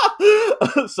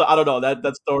 so I don't know I don't know about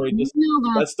that story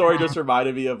just that.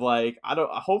 reminded me of like I don't.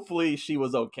 Hopefully, she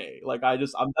was okay. Like I'm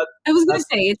not. I was gonna That's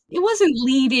say it wasn't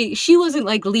leading she wasn't,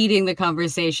 like, leading the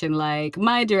conversation like,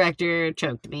 "My director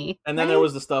choked me," and then there right?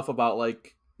 was the stuff about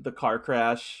like the car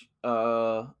crash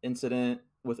incident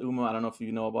with Uma. I don't know if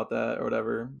you know about that or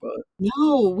whatever, but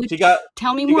No, she got which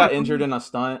tell me she more. got injured in a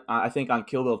stunt. I think on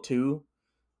Kill Bill 2.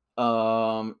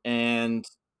 And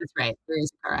That's right, there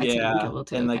is a car accident in yeah, Kill Bill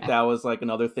 2, and like okay. that was like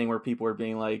another thing where people were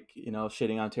being like, you know,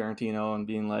 shitting on Tarantino and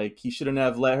being like, he shouldn't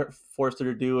have forced her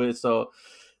to do it. So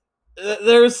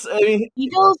there's, I mean, He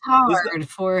goes is that hard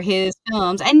for his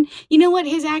films, and you know what?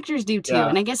 His actors do too, yeah,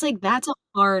 and I guess, like, that's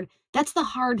the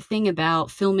hard thing about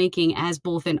filmmaking as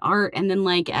both an art and then,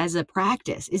 like, as a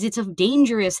practice, is it's a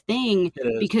dangerous thing it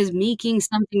is. because making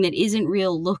something that isn't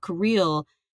real look real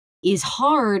is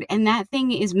hard, and that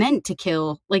thing is meant to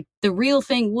kill, like, the real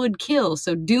thing would kill,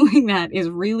 so doing that is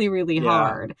really, really Yeah.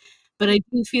 hard. but I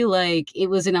do feel like it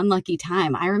was an unlucky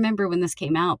time. I remember when this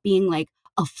came out being, like,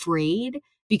 afraid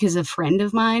because a friend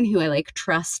of mine who I, like,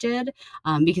 trusted,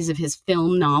 because of his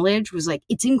film knowledge was like,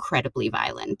 "It's incredibly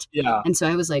violent." Yeah. And so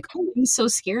I was like, "Oh, I'm so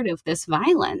scared of this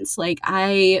violence." Like,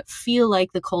 I feel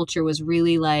like the culture was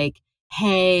really like,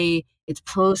 "Hey, it's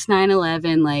post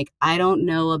 9/11, like, I don't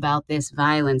know about this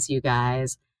violence, you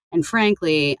guys." And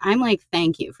frankly, I'm like,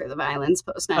 "Thank you for the violence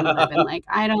post 9/11." Like,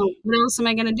 I don't what else am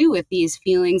I gonna do with these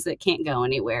feelings that can't go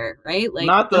anywhere, right? Like,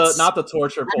 let's Not the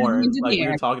torture let 'em porn. into Like the we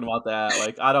were air. talking about that.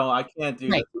 Like I can't do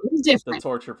Right, it's the different.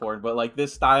 torture porn, but like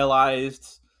this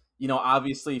stylized,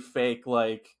 obviously fake,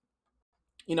 like,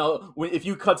 if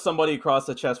you cut somebody across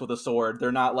the chest with a sword,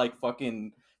 they're not like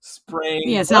fucking Yeah, spraying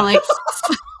it's not like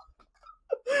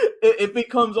it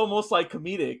becomes almost like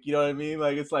comedic, you know what I mean?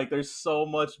 Like it's like there's so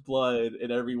much blood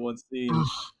in every one scene.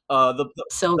 oh,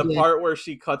 so The good. part where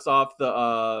she cuts off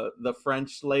the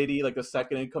French lady, like the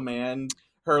second in command,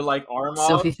 her like arm off.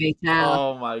 Sophie Fatal.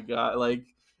 Oh my god! Like,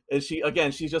 and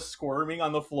she's just squirming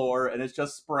on the floor, and it's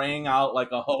just spraying out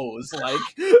like a hose, That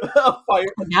like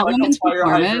a woman's fire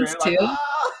performance hydrant, like too. ah.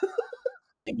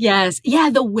 Yes. Yeah,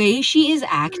 the way she is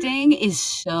acting is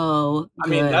so I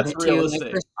mean, that's good too, like, her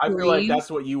realistic. I feel like scream.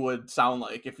 that's what you would sound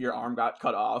like if your arm got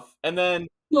cut off. And then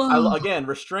Oh, again,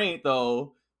 restraint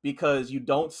though, because you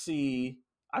don't see.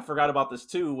 I forgot about this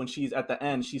too. When she's at the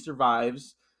end, she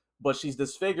survives, but she's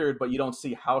disfigured, but you don't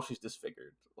see how she's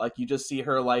disfigured. Like you just see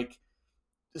her like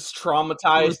this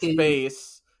traumatized looking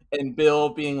face, and Bill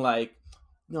being like,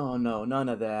 "No, no, none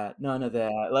of that, none of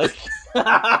that." Like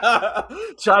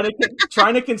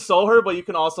trying to console her, but you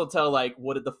can also tell like,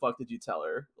 what the fuck did you tell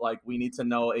her? Like, we need to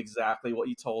know exactly what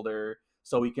you told her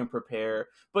so we can prepare.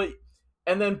 But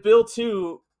and then Bill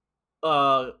too.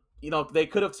 They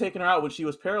could have taken her out when she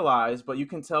was paralyzed, but you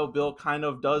can tell Bill kind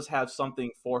of does have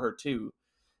something for her too.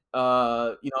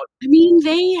 I mean,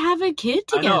 they have a kid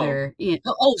I know. together. Yeah.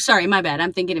 Oh, sorry, my bad,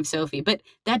 I'm thinking of Sophie, but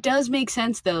that does make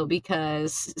sense though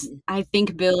because I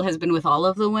think Bill has been with all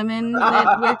of the women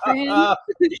that work for him.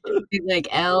 Like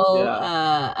Elle,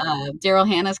 Yeah. Daryl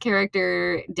Hannah's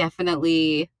character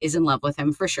definitely is in love with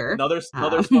him for sure. Another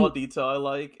small detail I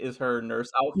like is her nurse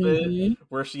outfit, Mhm.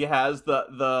 where she has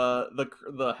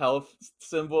the health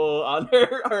symbol on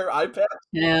her iPad.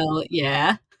 Hell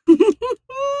yeah.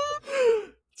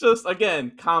 Just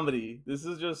again, comedy. This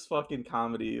is just fucking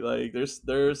comedy. Like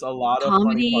there's a lot of funny parts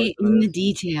Comedy in in the this.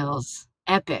 details.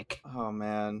 Epic. Oh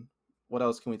man, what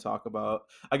else can we talk about?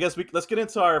 I guess let's get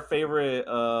into our favorite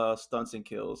stunts and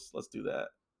kills. Let's do that.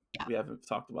 Yeah. We haven't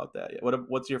talked about that yet.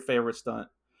 What's your favorite stunt?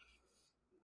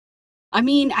 I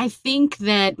mean, I think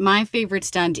that my favorite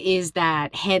stunt is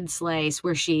that head slice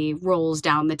where she rolls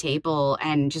down the table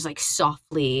and just, like,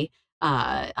 softly,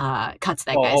 cuts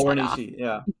that Oh, guy's head off. Ornishi,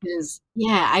 yeah. Because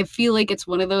yeah, I feel like it's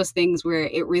one of those things where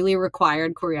it really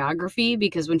required choreography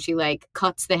because when she, like,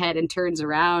 cuts the head and turns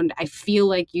around, I feel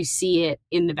like you see it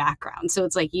in the background. So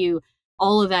it's like you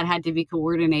all of that had to be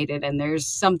coordinated, and there's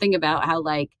something about how,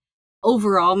 like,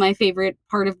 overall, my favorite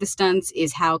part of the stunts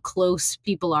is how close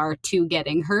people are to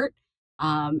getting hurt.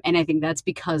 And I think that's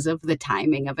because of the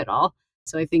timing of it all.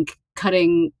 So I think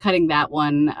cutting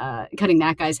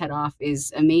that guy's head off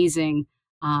is amazing.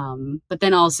 But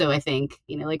then also I think,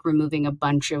 like removing a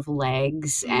bunch of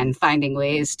legs Mm. and finding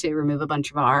ways to remove a bunch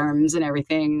of arms and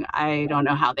everything. I don't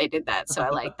know how they did that, so I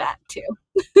like that too.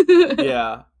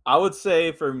 Yeah, I would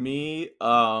say for me,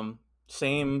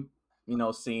 same,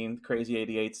 scene, Crazy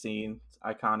 88 scene,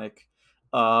 iconic.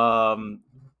 Um,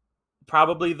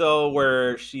 Probably though,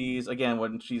 where she's again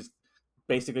when she's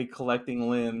basically collecting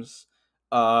limbs,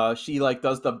 she like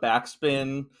does the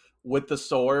backspin with the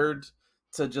sword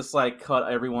to just like cut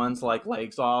everyone's like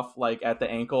legs off like at the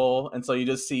ankle, and so you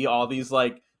just see all these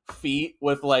like feet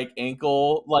with like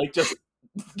ankle like just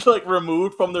like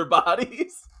removed from their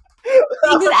bodies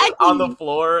on the Exactly.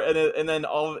 floor, and then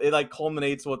all it like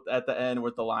culminates with at the end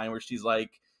with the line where she's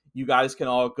like, "You guys can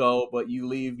all go, but you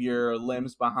leave your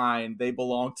limbs behind. They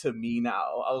belong to me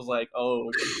now." I was like,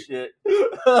 "Oh shit."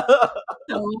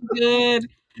 So good.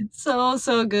 So,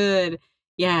 so good.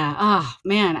 Yeah. Oh,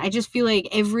 man. I just feel like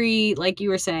like you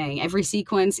were saying, every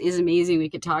sequence is amazing. We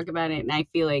could talk about it. And I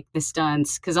feel like the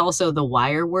stunts, because also the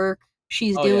wire work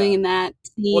she's Oh doing yeah. in that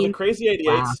Well, the scene. Crazy 88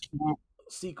 Wow. Can't-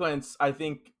 sequence, I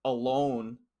think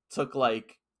alone took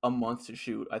like a month to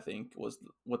shoot. I think was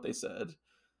what they said.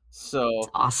 It's So it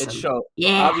awesome. shows.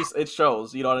 Yeah. Obviously, it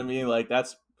shows. You know what I mean? Like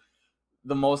that's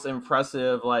the most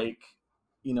impressive, like,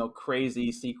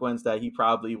 crazy sequence that he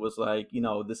probably was like,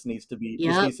 this Yep. needs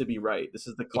to be right. This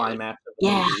is the Yeah. climax of the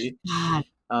Yeah. movie. God.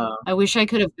 Um, I wish I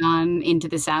could have gone into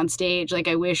the soundstage. Like,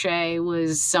 I wish I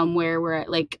was somewhere where,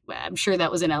 like, I'm sure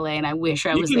that was in LA, and I wish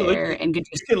I you was can look there and could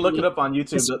you just can look it see up on the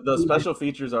YouTube. The screen. special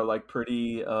features are like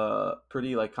pretty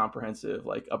like comprehensive,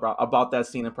 like about that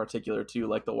scene in particular too,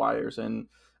 like the wires and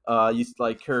you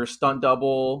like her stunt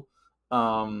double.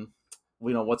 Um,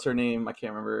 what's her name? I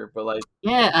can't remember, but like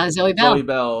Yeah, Zoe Zoe Bell.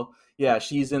 Bell, yeah,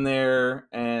 she's in there,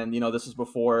 and this is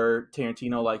before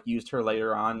Tarantino like used her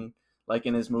later on, like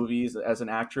in his movies as an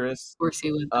actress. Of course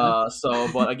he would, though.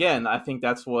 But again, I think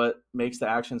that's what makes the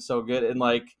action so good, and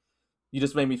like you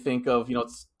just made me think of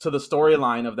to the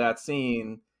storyline of that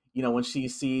scene. When she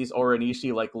sees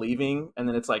Oranishi like leaving, and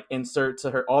then it's like insert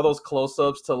to her all those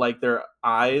close-ups to like their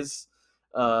eyes,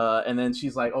 and then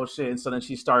she's like, "Oh shit!" And so then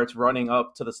she starts running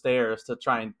up to the stairs to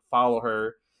try and follow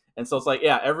her, and so it's like,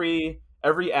 yeah, every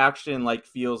action like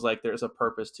feels like there's a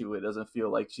purpose to it. It doesn't feel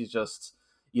like she's just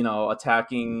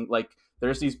attacking. Like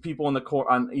there's these people in the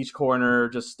on each corner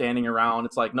just standing around.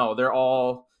 It's like, no, they're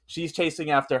all she's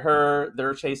chasing after her,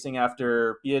 they're chasing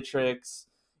after Beatrix,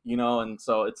 and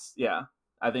so it's yeah,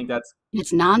 I think that's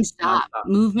It's nonstop. nonstop.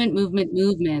 Movement, movement,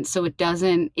 movement, so it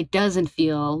doesn't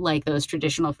feel like those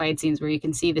traditional fight scenes where you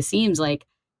can see the seams. Like,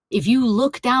 if you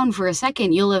look down for a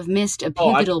second, you'll have missed a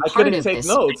Oh, pivotal I part couldn't of take this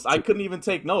notes. fight I scene. couldn't even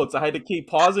take notes. I had to keep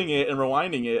pausing it and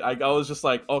rewinding it. I was just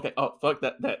like, okay, oh fuck,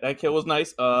 that kill was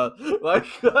nice. Like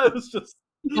I was just,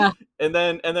 Yeah. and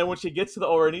then when she gets to the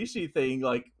Oranishi thing,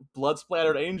 like blood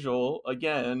splattered angel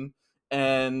again,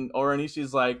 and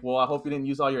Oranishi's like, well, I hope you didn't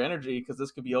use all your energy because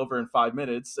this could be over in 5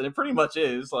 minutes, and it pretty much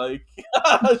is. Like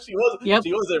Yep. she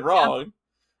wasn't Yep. wrong.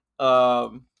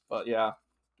 But yeah,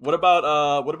 what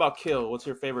about kill? What's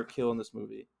your favorite kill in this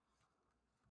movie?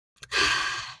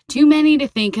 Too many to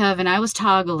think of, and I was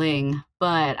toggling,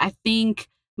 but I think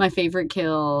my favorite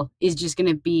kill is just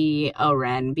gonna be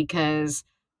Oren because,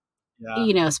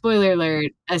 Yeah. spoiler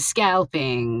alert, a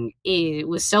scalping, it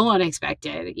was so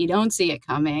unexpected. You don't see it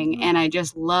coming, Mhm. and I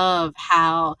just love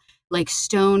how, like,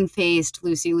 stone-faced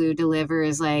Lucy Liu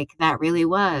delivers, like, "That really Oh,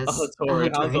 was a Tori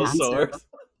Hattori Hanzo Hanzo." sword.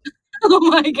 Oh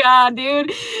my god, dude.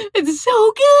 It's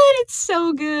so good, it's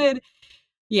so good.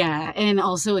 Yeah, and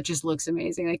also it just looks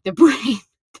amazing, like, the brain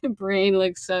the brain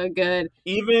looks so good.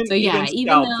 Even So, even yeah, even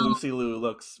scalped though Lucy Liu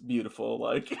looks beautiful.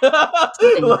 Like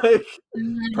stunning, like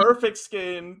stunning, perfect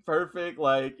skin, perfect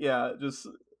like yeah, just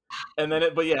and then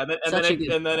it but yeah, such a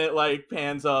good and then kill. it like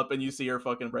pans up and you see her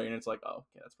fucking brain and it's like, "Oh,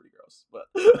 okay, that's pretty gross." But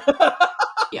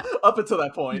Yeah. up until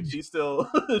that point, she's still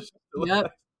she's still Yep.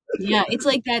 nice. Yeah, it's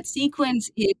like that sequence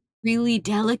is really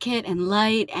delicate and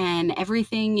light, and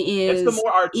everything It's the is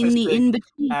more in the artistic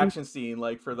in-between. action scene.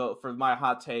 Like for my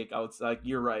hot take, I would like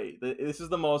you're right. This is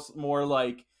the most more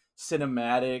like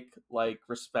cinematic, like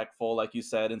respectful, like you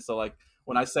said. And so like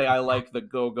when I say I like the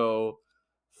go go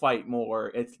fight more,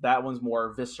 it's that one's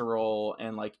more visceral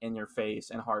and like in your face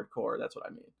and hardcore. That's what I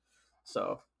mean.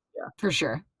 So yeah, For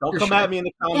sure, don't for come at sure. me in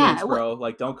the Yeah, comments, what bro.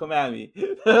 Like don't come at me.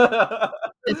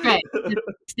 that's right.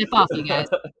 Step off, you guys.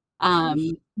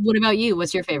 What about you?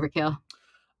 What's your favorite kill?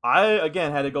 I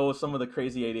again had to go with some of the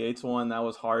crazy 88s one that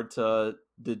was hard to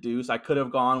deduce. I could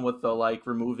have gone with the like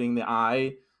removing the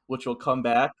eye, which will come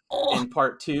back Oh, in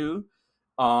part two.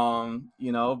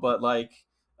 But like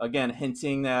again,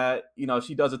 hinting that,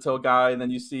 she does it to a guy and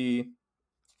then you see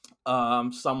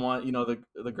someone,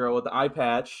 the girl with the eye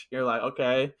patch, you're like,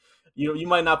 okay, you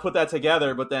might not put that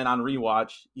together, but then on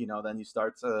rewatch, then you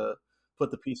start to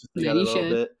put the pieces then together a you little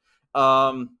should. bit.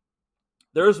 Um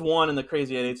there's one in the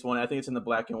Crazy Eight Eights one. I think it's in the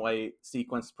black and white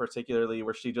sequence, particularly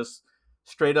where she just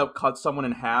straight up cuts someone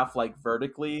in half, like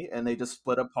vertically, and they just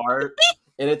split apart.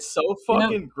 And it's so Yep.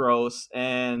 fucking gross.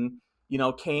 And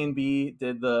K and B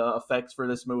did the effects for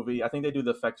this movie. I think they do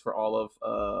the effects for all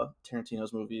of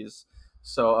Tarantino's movies.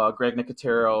 So Greg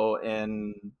Nicotero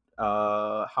and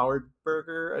Howard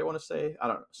Berger, I want to say, I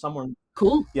don't know, someone,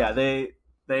 Cool. yeah, they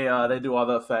do all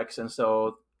the effects, and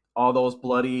so all those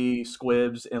bloody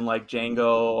squibs in like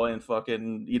Django and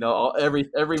fucking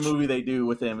every movie they do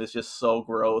with him is just so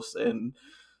gross and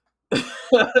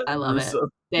I love it. gruesome.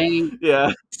 Dang.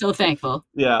 Yeah, So thankful.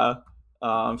 yeah.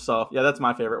 So yeah, that's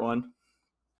my favorite one.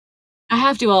 I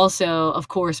have to also, of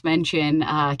course, mention,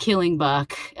 killing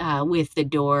Buck, with the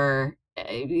door,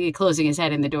 closing his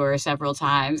head in the door several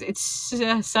times. It's,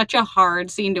 such a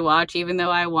hard scene to watch, even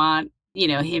though I want,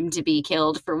 him to be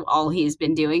killed for all he's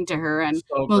been doing to her and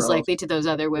So most gross. likely to those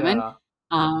other women. Yeah.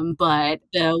 But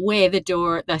the way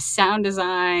the sound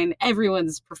design,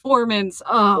 everyone's performance,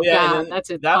 oh Well, yeah, and god, then that's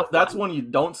a tough that's one. one you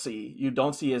don't see. You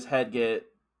don't see his head get,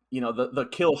 the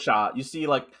kill shot. You see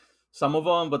like some of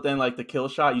them, but then like the kill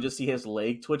shot, you just see his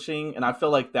leg twitching, and I feel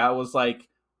like that was like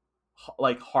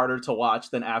like harder to watch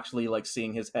than actually like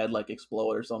seeing his head like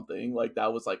explode or something. Like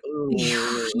that was like, ooh.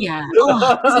 Yeah.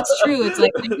 Oh, because it's true. It's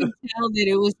like I could tell that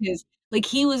it was his like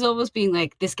he was almost being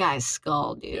like, "This guy's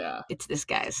skull, dude. Yeah. It's this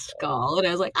guy's skull." And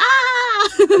I was like, "Ah!"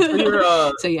 And to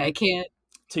your So yeah, I can't.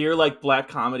 like black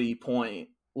comedy point,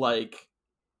 like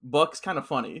Buck's kind of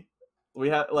funny. We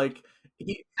have like I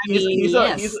mean,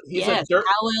 yes, he's a yes. dirt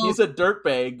How will he's a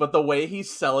dirtbag, but the way he's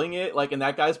selling it, like in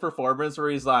that guy's performance, where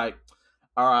he's like,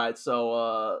 "All right,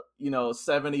 so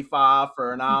 75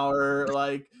 for an hour,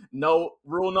 like no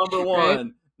rule number right?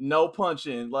 one, no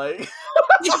punching." Like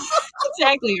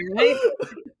Exactly, right?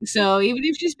 So even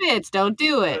if she spits, don't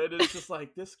do it. and it's just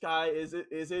like this guy is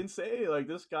insane. Like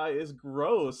this guy is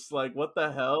gross. Like what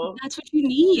the hell? That's what you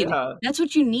need. Yeah. That's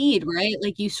what you need, right?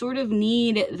 Like, you sort of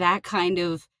need that kind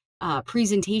of,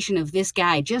 presentation of this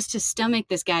guy just to stomach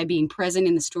this guy being present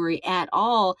in the story at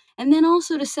all, and then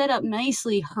also to set up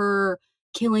nicely her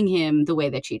killing him the way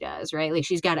that she does, right? Like,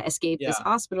 she's gotta escape this Yeah.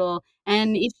 hospital,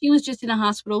 and if she was just in a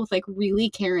hospital with, like, really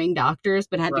caring doctors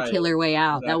but had to Right. kill her way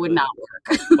out, that would Exactly.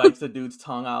 not work. Bites the dude's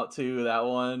tongue out too. That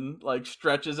one like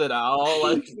stretches it out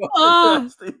like fucking Oh,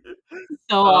 nasty.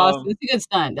 so awesome. Um, It's a good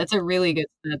stunt. That's a really good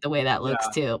stunt the way that looks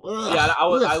yeah, too. yeah.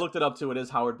 Ugh, I ugh. looked it up too. It is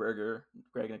Howard Berger,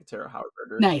 Greg Nicotero, Howard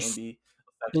Berger, A and Nice. B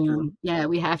effects crew. Boom. Yeah,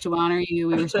 we have to honor you.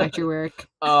 We respect your work.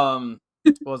 um,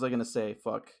 what was I gonna say?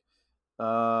 Fuck.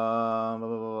 Blah, blah,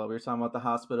 blah, blah. We were talking about the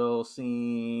hospital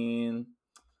scene.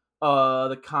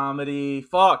 The comedy.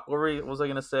 Fuck. What was I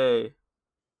gonna say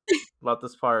about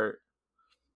this part?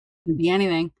 Could be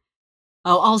anything.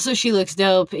 Oh, also she looks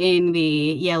dope in the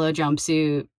yellow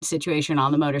jumpsuit situation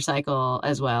on the motorcycle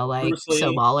as well, like, Bruce so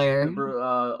Lee,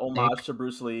 baller. homage Sick. to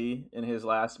Bruce Lee in his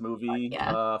last movie.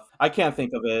 Yeah. I can't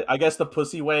think of it. I guess the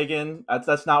pussy wagon.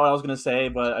 That's not what I was gonna say,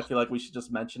 but I feel like we should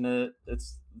just mention it.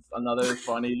 It's another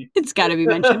funny. It's gotta be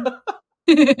mentioned.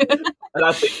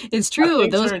 And It's I true,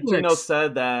 think those Tarantino quirks.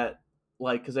 said that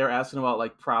like because they were asking about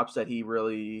like props that he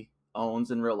really owns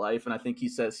in real life, and I think he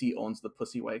says he owns the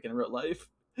pussy wagon in real life.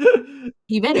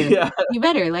 You better. Yeah. You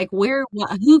better, like,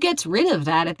 who gets rid of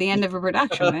that at the end of a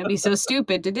production? That'd be so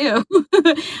stupid to do.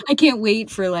 I can't wait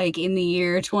for, like, in the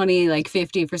year 20, like,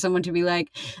 50 for someone to be like,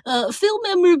 "Film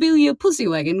memorabilia pussy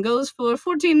wagon goes for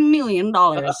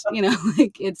 $14,000,000." You know,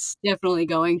 like, it's definitely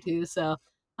going to, so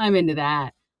I'm into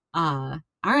that.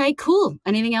 Alright, cool.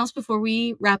 Anything else before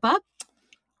we wrap up?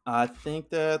 I think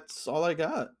that's all I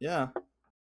got. Yeah.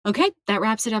 Okay, that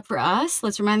wraps it up for us.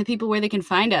 Let's remind the people where they can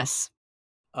find us.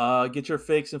 Get your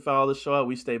fakes and follow the show at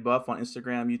We Stay Buff on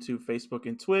Instagram, YouTube, Facebook,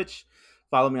 and Twitch.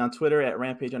 Follow me on Twitter at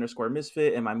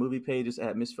rampage_misfit, and my movie page is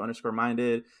at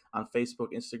misfit_minded on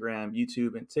Facebook, Instagram,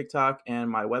 YouTube, and TikTok, and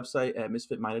my website at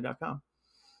misfitminded.com.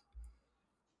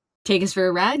 Take us for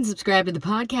a ride and subscribe to the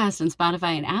podcast on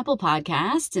Spotify and Apple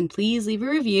Podcasts. And please leave a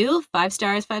review. 5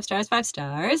 stars, 5 stars, 5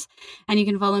 stars. And you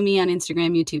can follow me on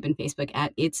Instagram, YouTube, and Facebook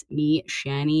at It's Me,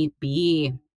 Shani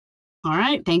B. All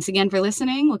right. Thanks again for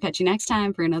listening. We'll catch you next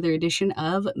time for another edition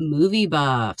of Movie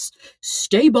Buffs.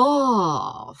 Stay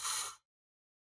buff.